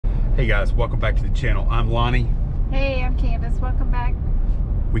Hey guys, welcome back to the channel. I'm Lonnie. Hey, I'm Candice. Welcome back.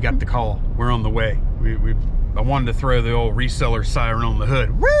 We got the call. We're on the way. I wanted to throw the old reseller siren on the hood.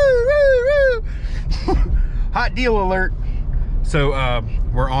 Woo, woo, woo. Hot deal alert. So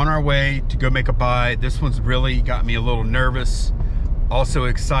we're on our way to go make a buy. This one's really got me a little nervous, also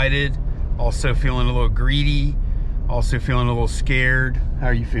excited, also feeling a little greedy, also feeling a little scared. How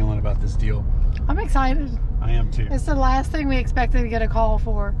are you feeling about this deal? I'm excited. I am too. It's the last thing we expected to get a call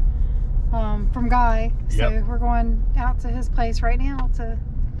for from Guy. So we're going out to his place right now to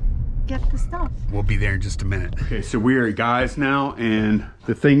get the stuff. We'll be there in just a minute. Okay, so we are at Guy's now, and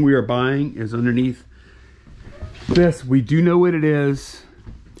the thing we are buying is underneath this. We do know what it is.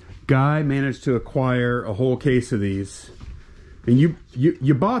 Guy managed to acquire a whole case of these. And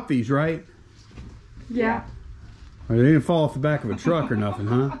you bought these, right? Yeah. Or they didn't fall off the back of a truck or nothing,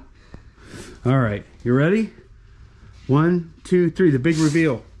 huh? All right, you ready? 1, 2, 3, the big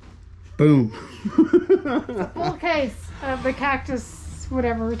reveal. Boom. A full case of the cactus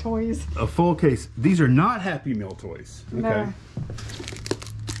whatever toys. A full case. These are not Happy Meal toys. Okay. No.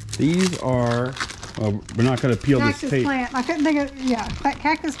 These are, well, we're not going to peel Cactus this tape. plant. I couldn't think of, yeah,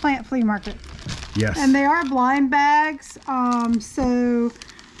 cactus plant flea market. Yes. And they are blind bags. So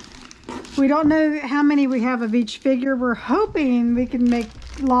we don't know how many we have of each figure. We're hoping we can make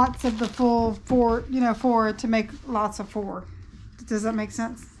lots of the full four, four to make lots of four. Does that make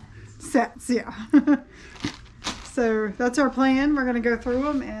sense? Sets, yeah. So that's our plan. We're going to go through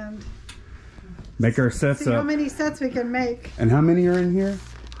them and make our sets see up. how many sets we can make. And how many are in here?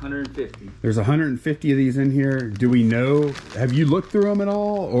 150. There's 150 of these in here. Do we know? Have you looked through them at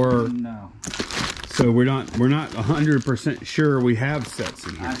all, or No. So we're not 100% sure we have sets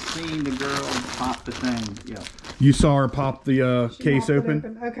in here. I've seen the girl pop the thing. Yeah. You saw her pop the She case popped it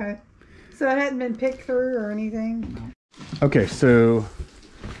open? Okay. So it hadn't been picked through or anything. Okay, so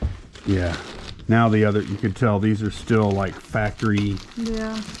yeah. Now the other, you could tell these are still like factory.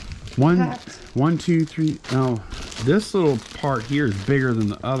 Yeah. One, 2, 3. Oh, this little part here is bigger than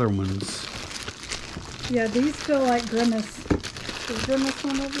the other ones. Yeah, these feel like Grimace. Is Grimace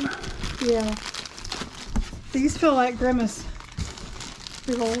one of them? Yeah. These feel like Grimace.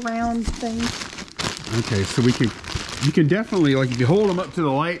 Big old round things. Okay, so you can definitely, like, if you hold them up to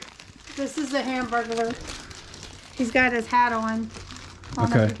the light. This is the Hamburglar. He's got his hat on. I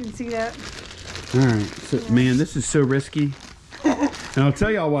don't know if you can see that. All right, so man, this is so risky. And I'll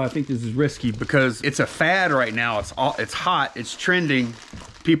tell y'all why I think this is risky, because it's a fad right now. It's hot, it's trending,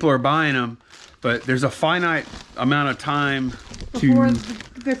 people are buying them, but there's a finite amount of time before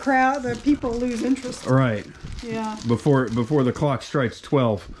the people lose interest. Right. Yeah. Before the clock strikes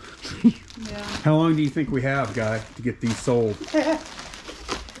 12. Yeah. How long do you think we have, Guy, to get these sold?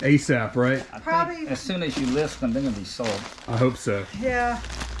 ASAP, right? Probably as soon as you list them, they're gonna be sold. I hope so. Yeah.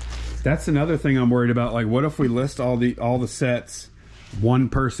 That's another thing I'm worried about. Like, what if we list all the sets, one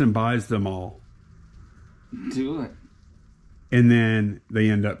person buys them all, Do it. and then they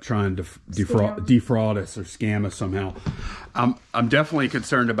end up trying to defraud us or scam us somehow? I'm definitely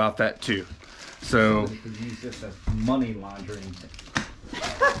concerned about that too. So You could use this as money laundering.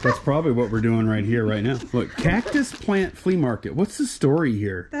 that's probably what we're doing right here, right now. Look, Cactus Plant Flea Market. What's the story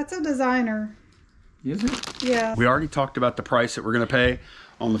here? That's a designer. Is it? Yeah. We already talked about the price that we're going to pay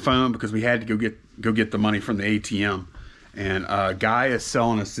on the phone, because we had to go get the money from the ATM. And Guy is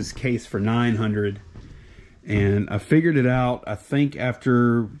selling us this case for $900, and I figured it out. I think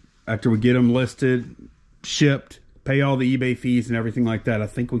after we get them listed, shipped, pay all the eBay fees and everything like that, I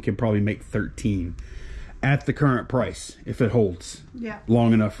think we could probably make $13 at the current price if it holds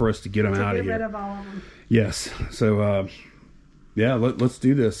long enough for us to get them out of here. Get rid of all of them. Yes. So yeah, let's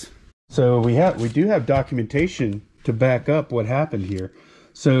do this. So we do have documentation to back up what happened here.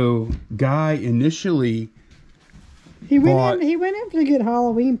 So Guy initially He went in to get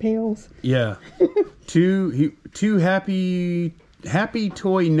Halloween pails. Yeah. two happy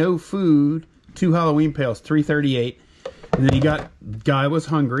toy no food, 2 Halloween pails, $3.38. And then Guy was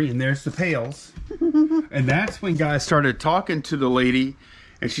hungry, and there's the pails. And that's when Guy started talking to the lady,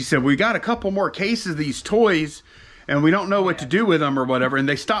 and she said, we got a couple more cases of these toys, and we don't know what to do with them or whatever. And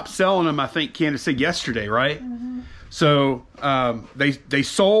they stopped selling them, I think Candice said yesterday, right? Mm-hmm. So they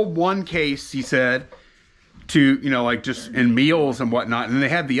sold one case, he said, to, like just in meals and whatnot. And they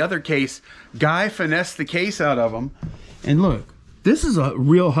had the other case. Guy finessed the case out of them. And look, this is a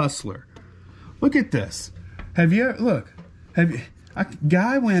real hustler. Look at this.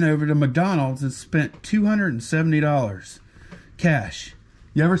 Guy went over to McDonald's and spent $270 cash.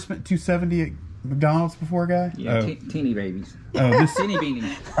 You ever spent $270 at McDonald's before, Guy? Yeah, teeny babies. Oh, this Teeny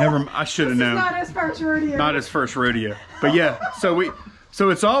beanies. I should have known. Not his first rodeo. Not his first rodeo. But yeah, so So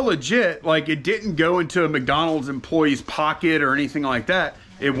it's all legit. Like, it didn't go into a McDonald's employee's pocket or anything like that.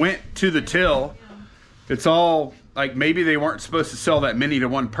 It went to the till. It's all, like, maybe they weren't supposed to sell that many to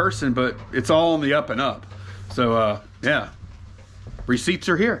one person, but it's all on the up and up. So, yeah. Receipts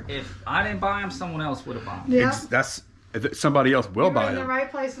are here. If I didn't buy them, someone else would have bought them. Yeah. Somebody else will buy in them. the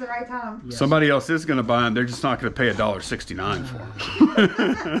right place at the right time. Yes. Somebody else is going to buy them. They're just not going to pay $1.69 for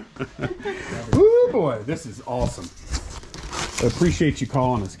them. Ooh, boy, this is awesome. I appreciate you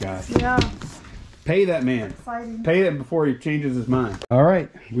calling us, guys. Yeah. Pay that man. Exciting. Pay him before he changes his mind. All right,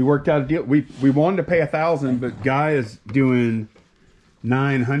 we worked out a deal. We wanted to pay $1,000, but Guy is doing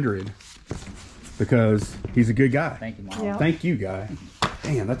 $900 because he's a good guy. Thank you, Mom. Yeah. Thank you, Guy.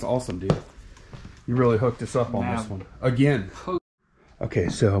 Damn, that's awesome, dude. You really hooked us up on this one. Again. Okay,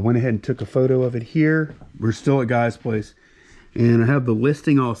 so I went ahead and took a photo of it here. We're still at Guy's place. And I have the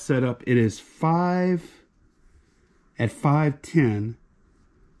listing all set up. It is 5:10.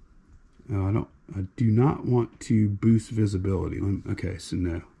 Oh, I do not want to boost visibility. Okay, so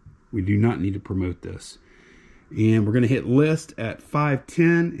no. We do not need to promote this. And we're going to hit list at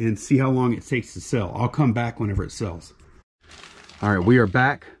 5:10 and see how long it takes to sell. I'll come back whenever it sells. All right, we are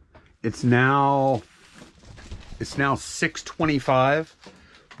back. It's now 6:25.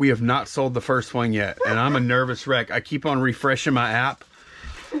 We have not sold the first one yet, and I'm a nervous wreck. I keep on refreshing my app.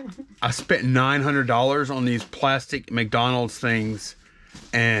 I spent $900 on these plastic McDonald's things,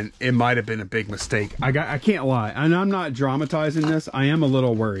 and it might have been a big mistake. I can't lie, and I'm not dramatizing this. I am a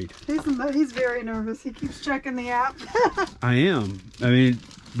little worried. He's very nervous. He keeps checking the app. I am. I mean,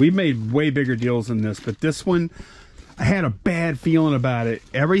 we made way bigger deals than this, but this one, I had a bad feeling about it.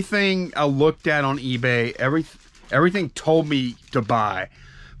 Everything I looked at on eBay, everything told me to buy,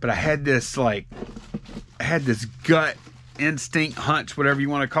 but I had this gut instinct, hunch, whatever you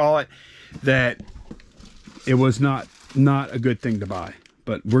want to call it, that it was not a good thing to buy.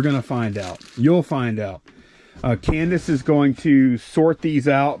 But we're gonna find out. You'll find out. Candice is going to sort these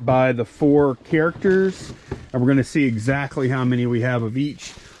out by the 4 characters, and we're gonna see exactly how many we have of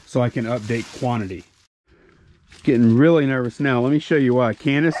each, so I can update quantity. Getting really nervous now. Let me show you why.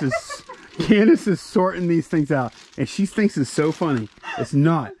 Candice is sorting these things out, and she thinks it's so funny. It's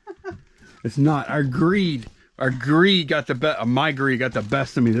not. It's not. Our greed got the best. My greed got the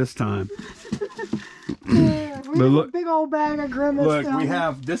best of me this time. Yeah, we have a big old bag of Grimace. Look, we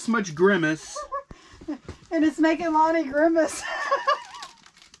have this much Grimace, and it's making Lonnie grimace.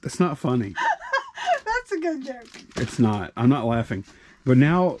 That's not funny. That's a good joke. It's not. I'm not laughing. But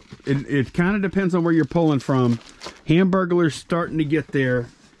now it kind of depends on where you're pulling from. Hamburglar's starting to get there.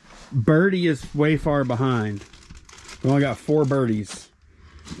 Birdie is way far behind. We only got 4 birdies.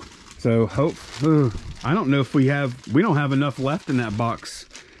 So I don't know if we don't have enough left in that box.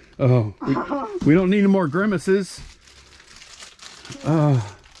 Oh, we don't need any more grimaces.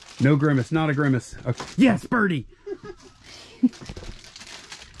 Oh, no grimace, not a grimace. Okay. Yes, birdie.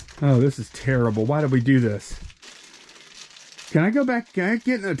 Oh, this is terrible. Why did we do this? Can I go back? Can I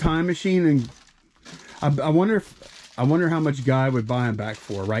get in a time machine and I wonder how much Guy would buy them back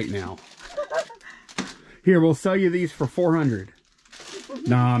for right now. Here, we'll sell you these for $400.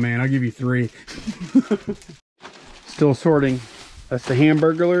 Nah, man, I'll give you 3. Still sorting. That's the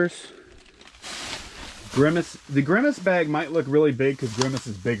Hamburglers. Grimace. The Grimace bag might look really big because Grimace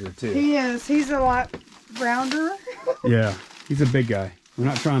is bigger too. He is. He's a lot rounder. Yeah, he's a big guy. We're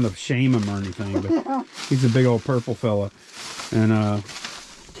not trying to shame him or anything, but Yeah. He's a big old purple fella. And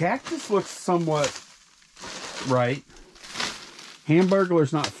Cactus looks somewhat right.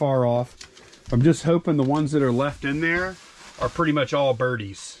 Hamburglar's not far off. I'm just hoping the ones that are left in there are pretty much all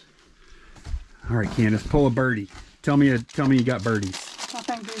birdies. All right, Candice, pull a birdie. Tell me you got birdies. I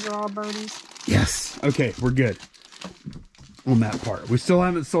think these are all birdies. Yes. Okay, we're good on that part. We still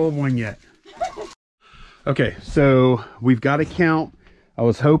haven't sold one yet. Okay, so we've got a count. I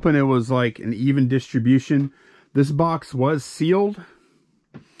was hoping it was like an even distribution. This box was sealed.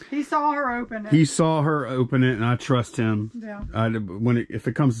 He saw her open it. He saw her open it, and I trust him. Yeah. If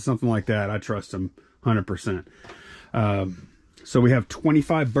it comes to something like that, I trust him 100%. So we have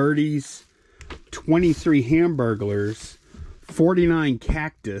 25 birdies, 23 Hamburglers, 49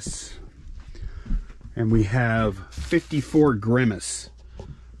 Cactus, and we have 54 Grimace,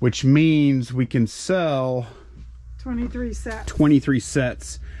 which means we can sell 23 sets. 23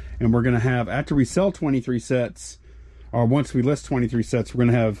 sets. And we're going to have, after we sell 23 sets, or once we list 23 sets, we're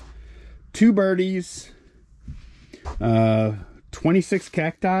going to have 2 birdies, 26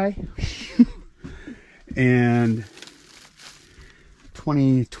 cacti, and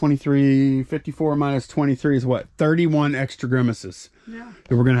 23, 54 minus 23 is what? 31 extra Grimaces. Yeah.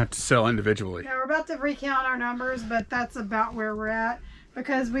 That we're going to have to sell individually. Yeah, we're about to recount our numbers, but that's about where we're at.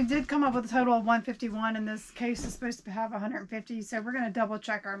 because we did come up with a total of 151, and this case is supposed to have 150, so we're going to double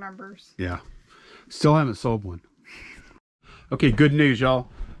check our numbers. Yeah. Still haven't sold one. Okay, good news, y'all.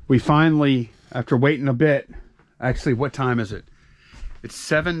 We finally, after waiting a bit, actually, what time is it? It's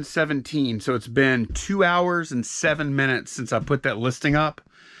 7:17, so it's been 2 hours and 7 minutes since I put that listing up.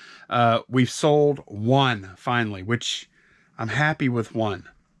 We've sold one, finally, which I'm happy with one.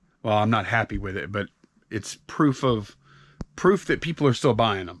 Well, I'm not happy with it, but it's proof that people are still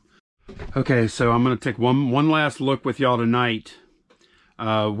buying them. Okay, so I'm going to take one last look with y'all tonight.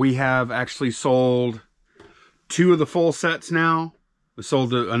 We have actually sold 2 of the full sets now. We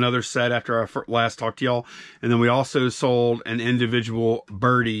sold another set after I last talked to y'all. And then we also sold an individual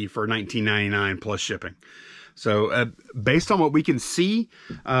birdie for $19.99 plus shipping. So based on what we can see,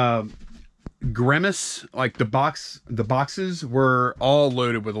 Grimace, like the boxes were all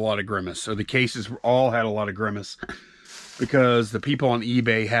loaded with a lot of Grimace. So the cases all had a lot of Grimace because the people on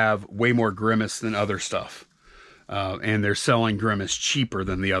eBay have way more Grimace than other stuff. And they're selling Grimace cheaper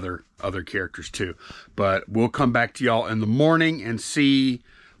than the other characters too. But we'll come back to y'all in the morning and see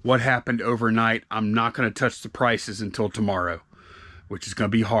what happened overnight. I'm not going to touch the prices until tomorrow, which is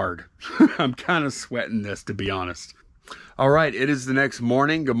going to be hard. I'm kind of sweating this, to be honest. All right, it is the next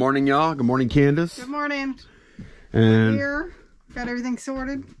morning. Good morning, y'all. Good morning, Candice. Good morning. And here, got everything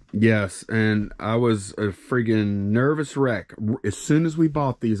sorted. Yes, and I was a friggin' nervous wreck. As soon as we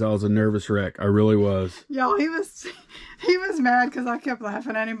bought these, I was a nervous wreck. I really was. Y'all, he was mad because I kept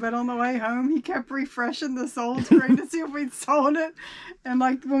laughing at him, but on the way home, he kept refreshing the sold screen to see if we'd sold it. And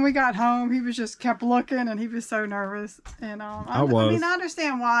like when we got home, he was just kept looking, and he was so nervous. And I mean, I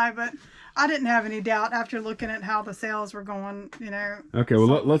understand why, but I didn't have any doubt after looking at how the sales were going, you know. Okay, well,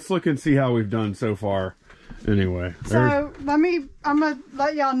 let's look and see how we've done so far. Anyway, so I'm gonna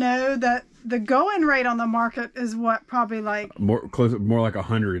let y'all know that the going rate on the market is what, probably like more like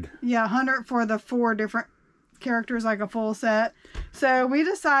 100. Yeah, 100 for the 4 different characters, like a full set. So we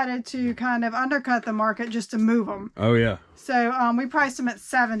decided to kind of undercut the market just to move them. Oh yeah. So we priced them at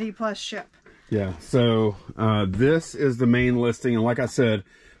 70 plus ship. Yeah. So this is the main listing, and like I said,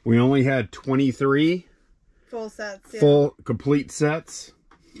 we only had 23 full sets. Yeah. Full complete sets.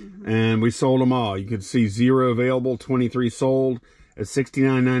 And we sold them all. You can see 0 available, 23 sold at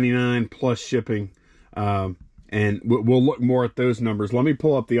 $69.99 plus shipping. And we'll look more at those numbers. Let me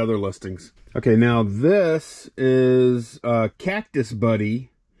pull up the other listings. Okay, now this is Cactus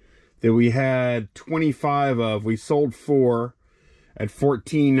Buddy that we had 25 of. We sold 4 at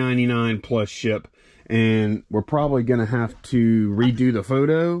 $14.99 plus ship. And we're probably going to have to redo the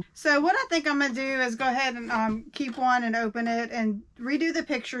photo. So what I think I'm going to do is go ahead and keep one and open it and redo the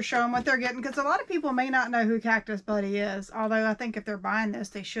picture, show them what they're getting. Because a lot of people may not know who Cactus Buddy is. Although I think if they're buying this,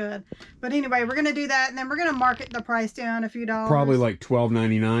 they should. But anyway, we're going to do that. And then we're going to market the price down a few dollars. Probably like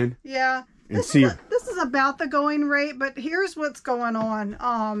 $12.99. Yeah. This is about the going rate, but here's what's going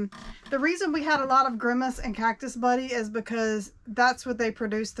on. The reason we had a lot of Grimace and Cactus Buddy is because that's what they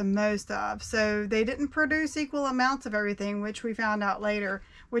produced the most of. So they didn't produce equal amounts of everything, which we found out later,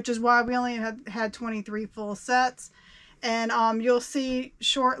 which is why we only had 23 full sets. And you'll see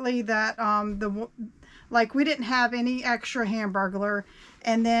shortly that we didn't have any extra Hamburglar.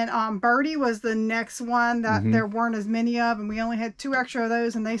 And then Birdie was the next one that there weren't as many of, and we only had 2 extra of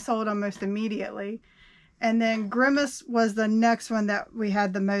those, and they sold almost immediately. And then Grimace was the next one that we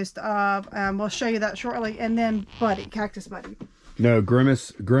had the most of. We'll show you that shortly. And then Buddy, Cactus Buddy. No,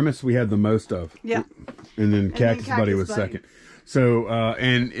 Grimace we had the most of. Yeah. And then Cactus Buddy was second. So,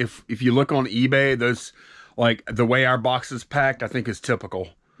 and if you look on eBay, those, like, the way our box is packed, I think is typical.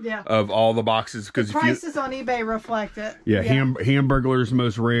 Yeah. Of all the boxes, because the prices on eBay reflect it. Yeah, Hamburglar's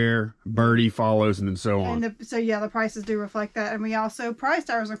most rare, Birdie follows, and then so on. And the prices do reflect that, and we also priced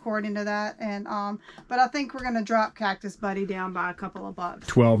ours according to that. And but I think we're gonna drop Cactus Buddy down by a couple of bucks.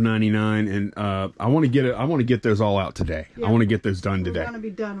 $12.99, and I want to get those all out today. Yeah. I want to get those done today. We're gonna be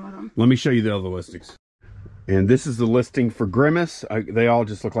done with them. Let me show you the other listings. And this is the listing for Grimace. They all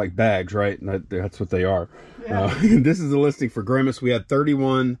just look like bags, right? That's what they are. Yeah. This is the listing for Grimace. We had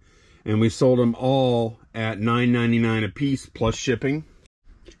 31, and we sold them all at $9.99 a piece plus shipping.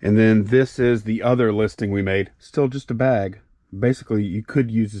 And then this is the other listing we made. Still just a bag. Basically, you could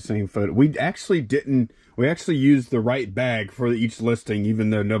use the same photo. We actually used the right bag for each listing, even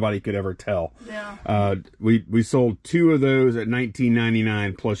though nobody could ever tell. Yeah. We sold 2 of those at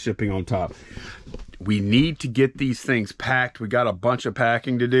 $19.99 plus shipping on top. We need to get these things packed. We got a bunch of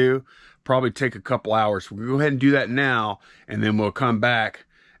packing to do. Probably take a couple hours. We'll go ahead and do that now, and then we'll come back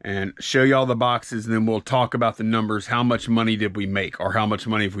and show you all the boxes, and then we'll talk about the numbers. How much money did we make, or how much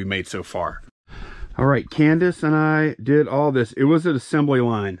money have we made so far? All right, Candice and I did all this. It was an assembly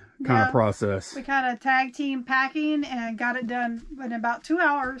line kind of process. We kind of tag team packing and got it done in about 2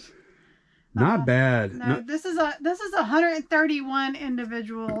 hours. Not bad. No, this is 131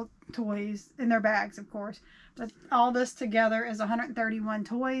 individual toys in their bags, of course. But all this together is 131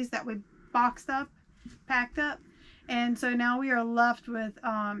 toys that we boxed up, packed up. And so now we are left with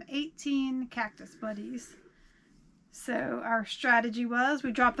 18 cactus buddies. So our strategy was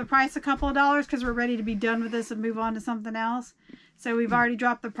we dropped the price a couple of dollars because we're ready to be done with this and move on to something else. So we've already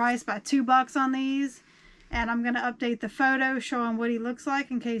dropped the price by $2 on these. And I'm going to update the photo showing what he looks like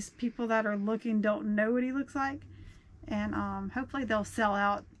in case people that are looking don't know what he looks like. And hopefully they'll sell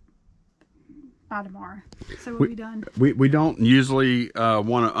out by tomorrow. So we'll be done. We don't usually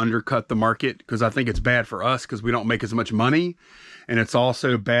want to undercut the market because I think it's bad for us because we don't make as much money. And it's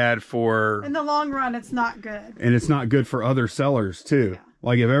also bad for... In the long run, it's not good. And it's not good for other sellers too. Yeah.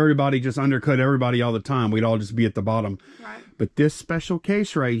 Like if everybody just undercut everybody all the time, we'd all just be at the bottom. Right. But this special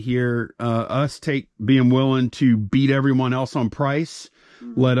case right here, us being willing to beat everyone else on price,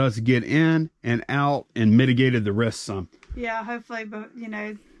 let us get in and out and mitigated the risk some. Yeah, hopefully, but you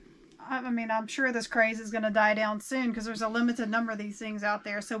know, I mean, I'm sure this craze is going to die down soon because there's a limited number of these things out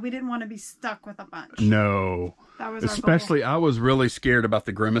there. So we didn't want to be stuck with a bunch. No. That was especially, I was really scared about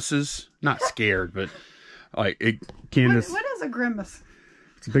the grimaces. Not scared, but like Candice. What is a grimace?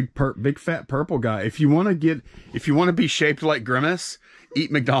 It's a big fat purple guy. If you want to be shaped like Grimace, eat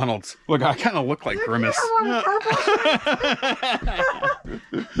McDonald's. Look, I kind of look like Grimace.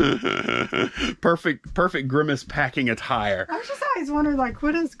 Perfect Grimace packing attire. I was just always wondered, like,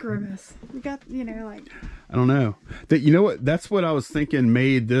 what is Grimace? You got, you know, like. I don't know. You know what? That's what I was thinking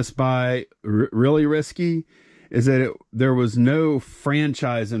made this buy really risky. Is that there was no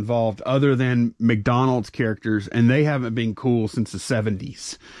franchise involved other than McDonald's characters, and they haven't been cool since the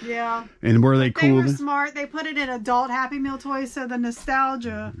 70s. Yeah. And were they cool? They were smart. They put it in adult Happy Meal toys, so the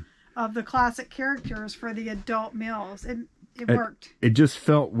nostalgia of the classic characters for the adult meals, it worked. It just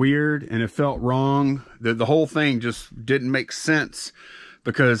felt weird, and it felt wrong. The whole thing just didn't make sense,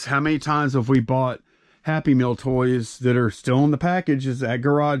 because how many times have we bought Happy Meal toys that are still in the packages at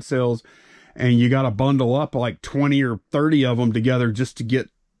garage sales, and you got to bundle up like 20 or 30 of them together just to get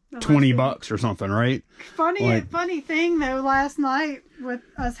 $20 or something, right? Funny thing though, last night with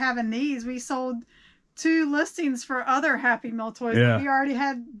us having these, we sold 2 listings for other Happy Meal toys that we already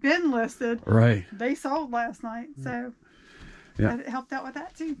had been listed. Right. They sold last night, so it helped out with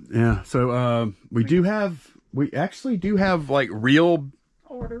that too. Yeah. So we actually do have like real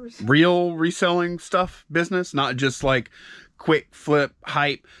reselling stuff business, not just like quick flip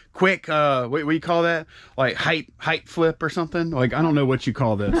hype, quick what do you call that, like hype flip or something, like I don't know what you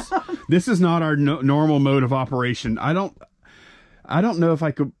call this. This is not our normal mode of operation. I don't know if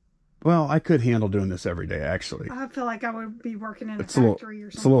I could. Well, I could handle doing this every day, actually. I feel like I would be working in a factory or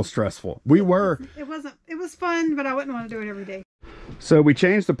something. It's a little stressful. It was fun, but I wouldn't want to do it every day. So we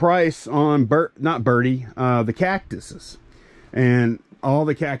changed the price on the cactuses, and all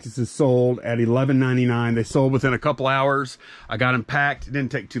the cactuses sold at $11.99. They sold within a couple hours. I got them packed. It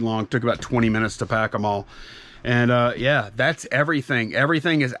didn't take too long. It took about 20 minutes to pack them all. And yeah, that's everything.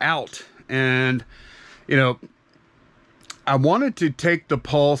 Everything is out. And, you know, I wanted to take the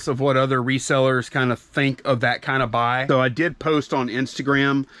pulse of what other resellers kind of think of that kind of buy. So I did post on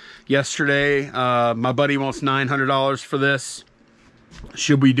Instagram yesterday. My buddy wants $900 for this.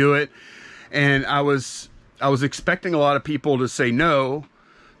 Should we do it? And I was expecting a lot of people to say no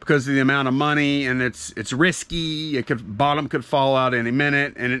because of the amount of money, and it's risky. Bottom could fall out any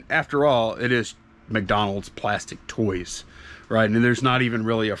minute, and after all, it is McDonald's plastic toys, right? And there's not even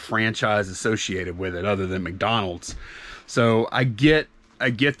really a franchise associated with it other than McDonald's. So I get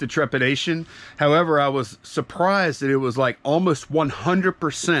the trepidation. However, I was surprised that it was like almost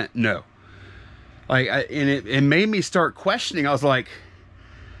 100% no. Like, and it made me start questioning. I was like,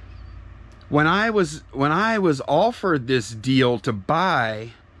 when I was offered this deal to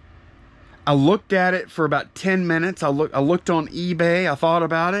buy, I looked at it for about 10 minutes. I looked on eBay. I thought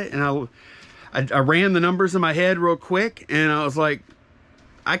about it, and I ran the numbers in my head real quick, and I was like,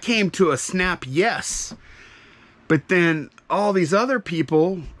 I came to a snap yes. But then all these other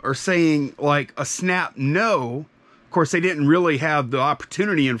people are saying like a snap no. Of course, they didn't really have the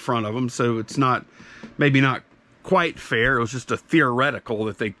opportunity in front of them, so it's maybe not quite fair. It was just a theoretical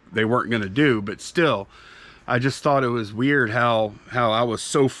that they weren't going to do, but still, I just thought it was weird how I was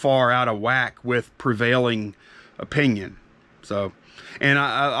so far out of whack with prevailing opinion. So, and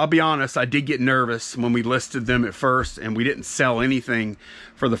I'll be honest, I did get nervous when we listed them at first, and we didn't sell anything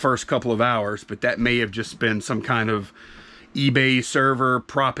for the first couple of hours, but that may have just been some kind of eBay server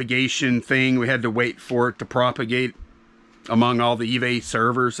propagation thing. We had to wait for it to propagate among all the eBay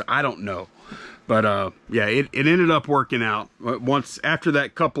servers. I don't know. But yeah, it ended up working out. Once after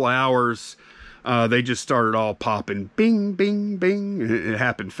that couple of hours, they just started all popping, bing, bing, bing. It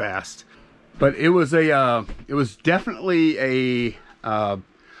happened fast. But it was definitely a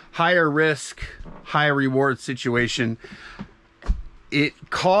higher risk, higher reward situation. It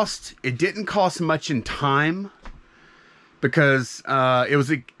didn't cost much in time, because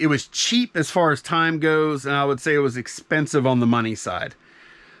it was cheap as far as time goes, and I would say it was expensive on the money side.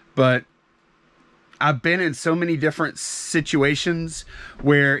 But I've been in so many different situations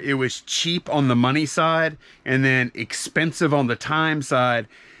where it was cheap on the money side and then expensive on the time side.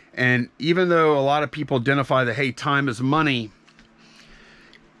 And even though a lot of people identify that, hey, time is money,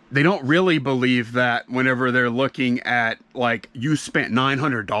 they don't really believe that whenever they're looking at, like, you spent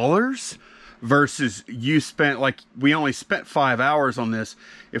 $900 versus you spent, like, we only spent 5 hours on this.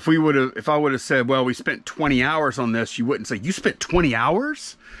 If I would have said, well, we spent 20 hours on this, you wouldn't say, you spent 20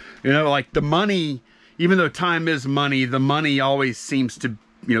 hours? You know, like, the money, even though time is money, the money always seems to,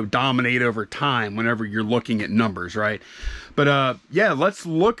 you know, dominate over time whenever you're looking at numbers, right? But yeah, let's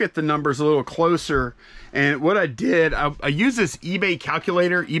look at the numbers a little closer. And what I did, I used this eBay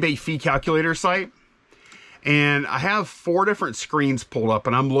calculator, eBay fee calculator site. And I have 4 different screens pulled up,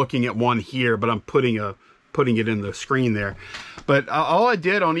 and I'm looking at one here, but I'm putting it in the screen there. But all I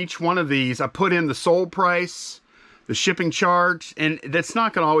did on each one of these, I put in the sold price, the shipping charge, and that's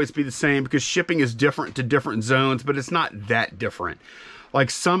not going to always be the same because shipping is different to different zones, but it's not that different. Like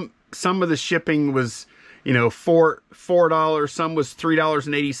some of the shipping was, you know, $4, some was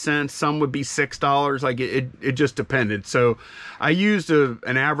 $3.80, some would be $6. Like it just depended. So I used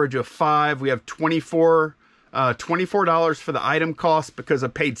an average of 5. We have $24 for the item cost because I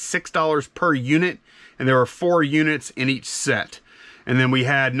paid $6 per unit, and there were 4 units in each set. And then we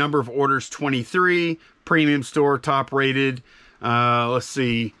had number of orders 23, premium store, top rated. Let's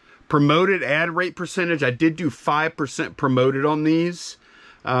see, promoted ad rate percentage. I did do 5% promoted on these.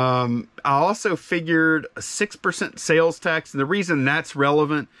 I also figured a 6% sales tax. And the reason that's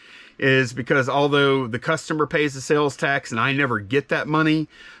relevant is because although the customer pays the sales tax and I never get that money,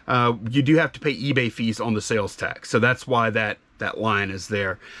 you do have to pay eBay fees on the sales tax. So that's why that line is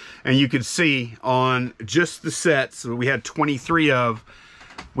there. And you can see on just the sets that we had 23 of,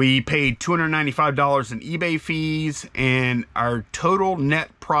 we paid $295 in eBay fees, and our total net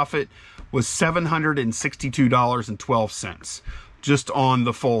profit was $762.12 just on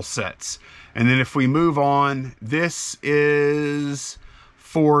the full sets. And then if we move on, this is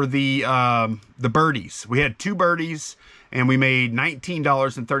for the birdies. We had 2 birdies, and we made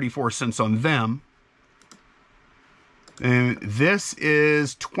 $19.34 on them. And this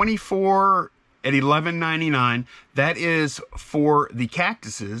is 24 at $11.99. That is for the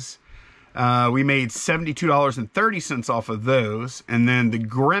cactuses. We made $72.30 off of those. And then the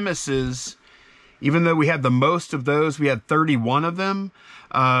grimaces, even though we had the most of those, we had 31 of them.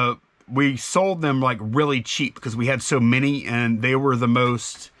 We sold them like really cheap because we had so many, and they were the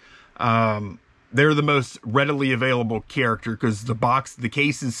most they're the most readily available character because the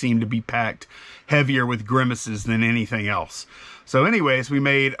cases seem to be packed heavier with grimaces than anything else. So anyways, we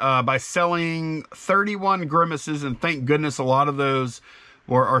made by selling 31 grimaces, and thank goodness a lot of those,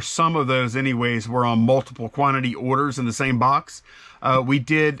 or some of those anyways, were on multiple quantity orders in the same box. We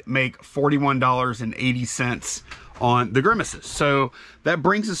did make $41.80 on the grimaces. So that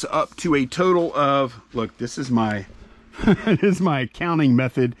brings us up to a total of, look, this is my this is my accounting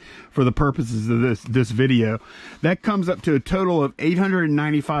method for the purposes of this video. That comes up to a total of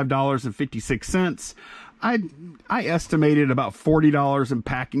 $895.56. I estimated about $40 in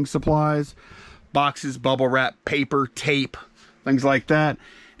packing supplies, boxes, bubble wrap, paper, tape, things like that.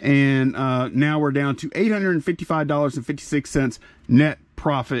 And now we're down to $855.56 net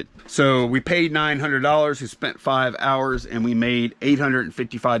profit. So we paid $900, we spent 5 hours, and we made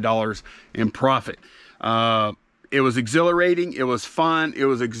 $855 in profit. It was exhilarating, it was fun, it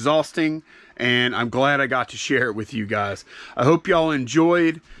was exhausting, and I'm glad I got to share it with you guys. I hope y'all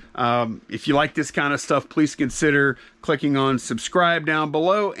enjoyed. If you like this kind of stuff, please consider clicking on subscribe down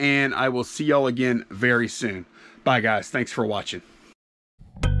below, and I will see y'all again very soon. Bye guys, thanks for watching.